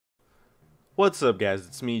What's up guys,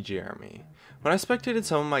 it's me Jeremy. When I spectated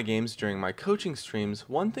some of my games during my coaching streams,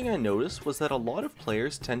 one thing I noticed was that a lot of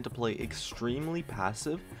players tend to play extremely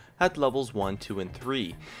passive at levels 1, 2, and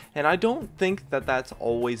 3, and I don't think that that's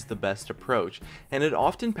always the best approach, and it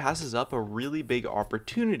often passes up a really big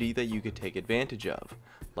opportunity that you could take advantage of.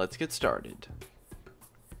 Let's get started.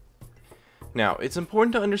 Now, it's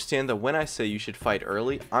important to understand that when I say you should fight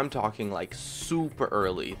early, I'm talking like super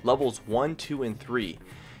early, levels 1, 2, and 3.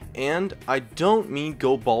 And I don't mean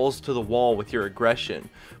go balls to the wall with your aggression.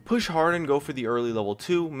 Push hard and go for the early level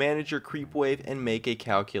 2, manage your creep wave, and make a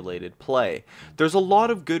calculated play. There's a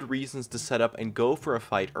lot of good reasons to set up and go for a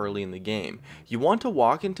fight early in the game. You want to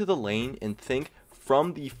walk into the lane and think,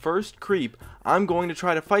 from the first creep, I'm going to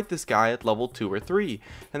try to fight this guy at level 2 or 3,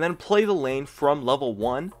 and then play the lane from level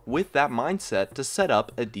 1 with that mindset to set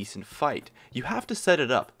up a decent fight. You have to set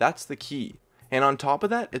it up, that's the key. And on top of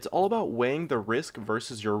that, it's all about weighing the risk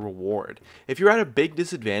versus your reward. If you're at a big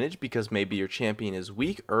disadvantage because maybe your champion is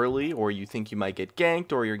weak early, or you think you might get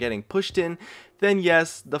ganked, or you're getting pushed in, then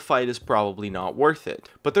yes, the fight is probably not worth it.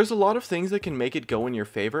 But there's a lot of things that can make it go in your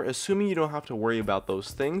favor, assuming you don't have to worry about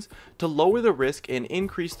those things, to lower the risk and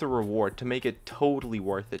increase the reward to make it totally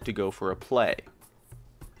worth it to go for a play.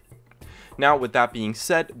 Now, with that being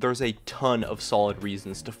said, there's a ton of solid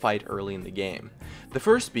reasons to fight early in the game. The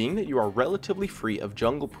first being that you are relatively free of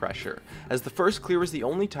jungle pressure, as the first clear is the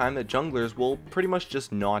only time that junglers will pretty much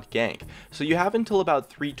just not gank, so you have until about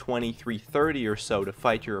 320, 330 or so to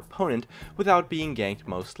fight your opponent without being ganked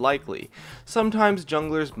most likely. Sometimes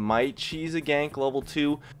junglers might cheese a gank level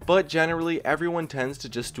 2, but generally everyone tends to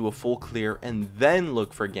just do a full clear and then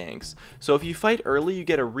look for ganks. So if you fight early, you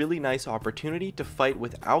get a really nice opportunity to fight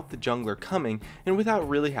without the jungler coming and without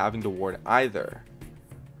really having to ward either.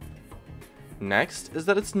 Next is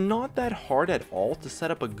that it's not that hard at all to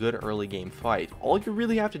set up a good early game fight. All you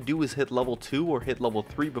really have to do is hit level 2 or hit level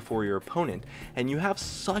 3 before your opponent, and you have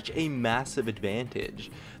such a massive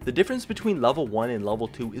advantage. The difference between level 1 and level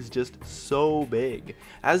 2 is just so big,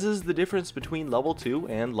 as is the difference between level 2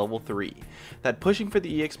 and level 3. That pushing for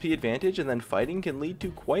the EXP advantage and then fighting can lead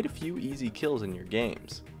to quite a few easy kills in your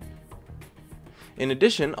games. In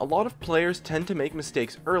addition, a lot of players tend to make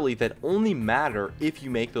mistakes early that only matter if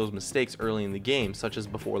you make those mistakes early in the game, such as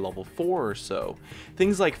before level 4 or so.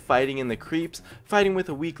 Things like fighting in the creeps, fighting with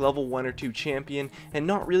a weak level 1 or 2 champion, and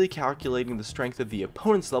not really calculating the strength of the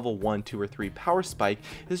opponent's level 1, 2, or 3 power spike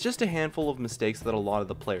is just a handful of mistakes that a lot of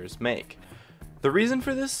the players make. The reason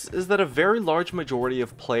for this is that a very large majority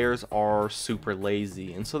of players are super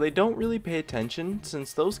lazy, and so they don't really pay attention,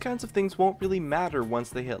 since those kinds of things won't really matter once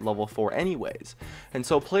they hit level 4 anyways, and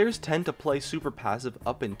so players tend to play super passive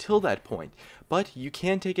up until that point, but you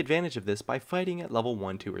can take advantage of this by fighting at level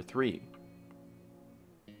 1, 2, or 3.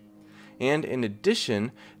 And in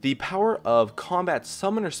addition, the power of combat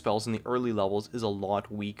summoner spells in the early levels is a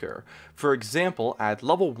lot weaker. For example, at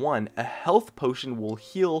level 1, a health potion will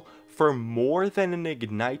heal for more than an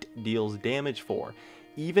ignite deals damage for,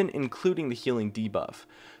 even including the healing debuff.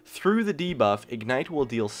 Through the debuff, ignite will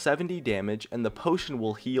deal 70 damage and the potion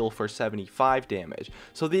will heal for 75 damage,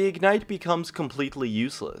 so the ignite becomes completely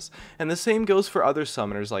useless, and the same goes for other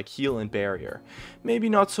summoners like heal and barrier. Maybe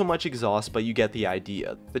not so much exhaust, but you get the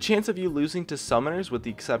idea. The chance of you losing to summoners, with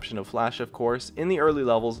the exception of flash of course, in the early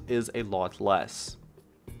levels is a lot less.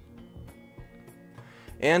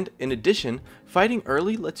 And in addition, fighting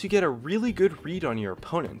early lets you get a really good read on your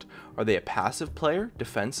opponent. Are they a passive player,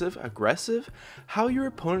 defensive, aggressive? How your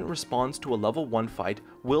opponent responds to a level 1 fight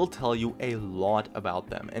will tell you a lot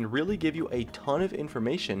about them and really give you a ton of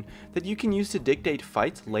information that you can use to dictate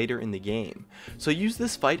fights later in the game. So use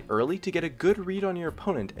this fight early to get a good read on your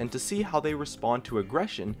opponent and to see how they respond to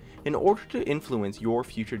aggression in order to influence your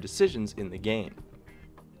future decisions in the game.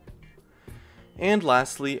 And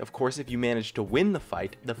lastly, of course, if you manage to win the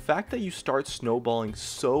fight, the fact that you start snowballing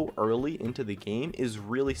so early into the game is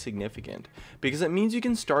really significant, because it means you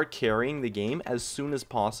can start carrying the game as soon as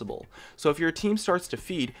possible. So if your team starts to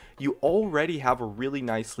feed, you already have a really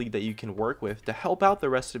nice lead that you can work with to help out the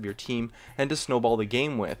rest of your team and to snowball the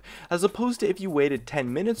game with, as opposed to if you waited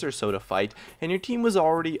 10 minutes or so to fight and your team was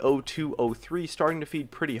already 0-2, 0-3 starting to feed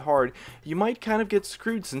pretty hard, you might kind of get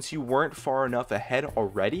screwed since you weren't far enough ahead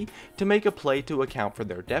already to make a play to account for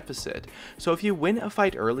their deficit. So if you win a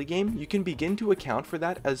fight early game, you can begin to account for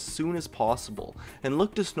that as soon as possible and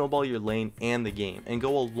look to snowball your lane and the game and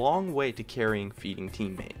go a long way to carrying feeding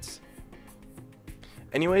teammates.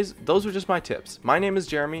 Anyways, those were just my tips. My name is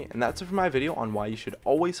Jeremy, and that's it for my video on why you should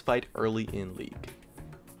always fight early in League.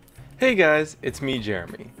 Hey guys, it's me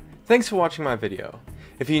Jeremy. Thanks for watching my video.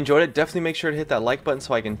 If you enjoyed it, definitely make sure to hit that like button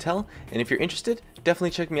so I can tell, and if you're interested,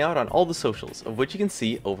 definitely check me out on all the socials, of which you can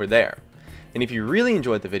see over there. And if you really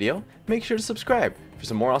enjoyed the video, make sure to subscribe for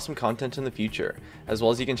some more awesome content in the future, as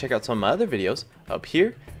well as you can check out some of my other videos up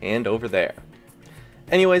here and over there.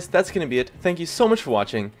 Anyways, that's going to be it. Thank you so much for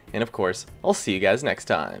watching, and of course, I'll see you guys next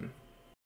time.